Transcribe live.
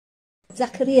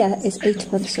Zachariah is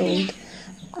 8 months old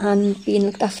and being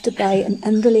looked after by an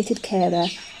unrelated carer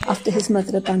after his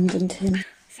mother abandoned him.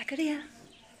 Zachariah.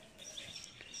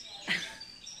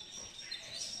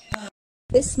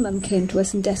 This mum came to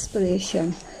us in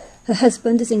desperation. Her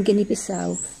husband is in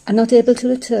Guinea-Bissau and not able to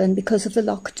return because of the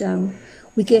lockdown.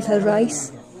 We gave her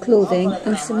rice, clothing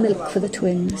and some milk for the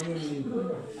twins.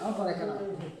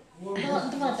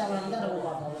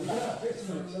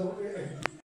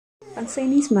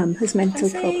 Anseni's mum has mental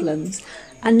problems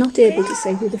and not able to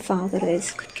say who the father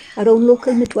is. Our own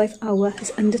local midwife, Awa,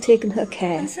 has undertaken her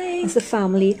care as the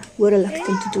family were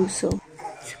reluctant to do so.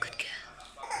 It's a good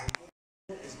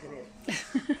girl.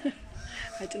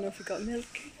 I don't know if we got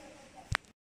milk.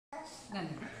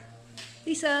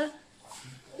 Lisa!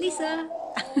 Lisa!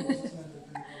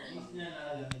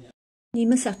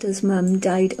 Nima Sata's mum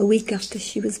died a week after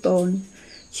she was born.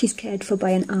 She's cared for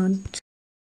by an aunt.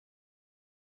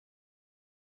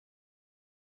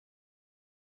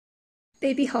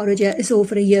 Baby Horager is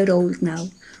over a year old now.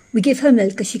 We give her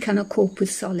milk as she cannot cope with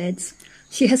solids.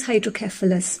 She has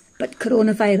hydrocephalus, but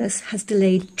coronavirus has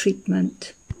delayed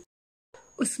treatment.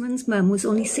 Usman's mum was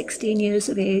only 16 years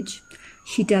of age.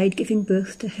 She died giving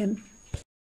birth to him.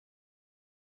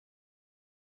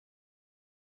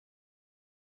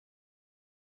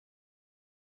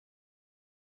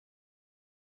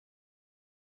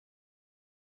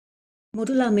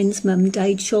 Modul Amin's mum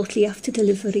died shortly after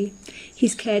delivery.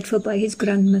 He's cared for by his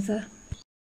grandmother.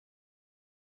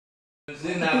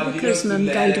 Abubakar's mum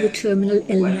died of a terminal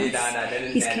illness.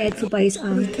 He's cared for by his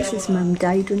aunt as his mum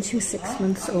died when she was 6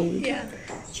 months old.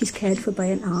 She's cared for by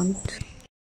an aunt.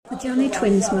 The Jani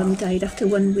twins' mum died after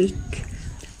 1 week.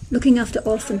 Looking after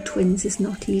orphan twins is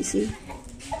not easy.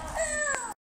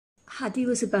 Hadi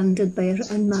was abandoned by her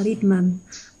unmarried mum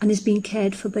and is being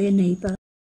cared for by a neighbour.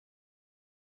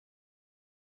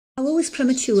 Awa was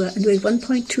premature and weighed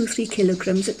 1.23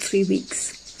 kilograms at 3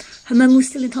 weeks. Her mum was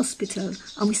still in hospital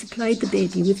and we supplied the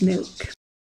baby with milk.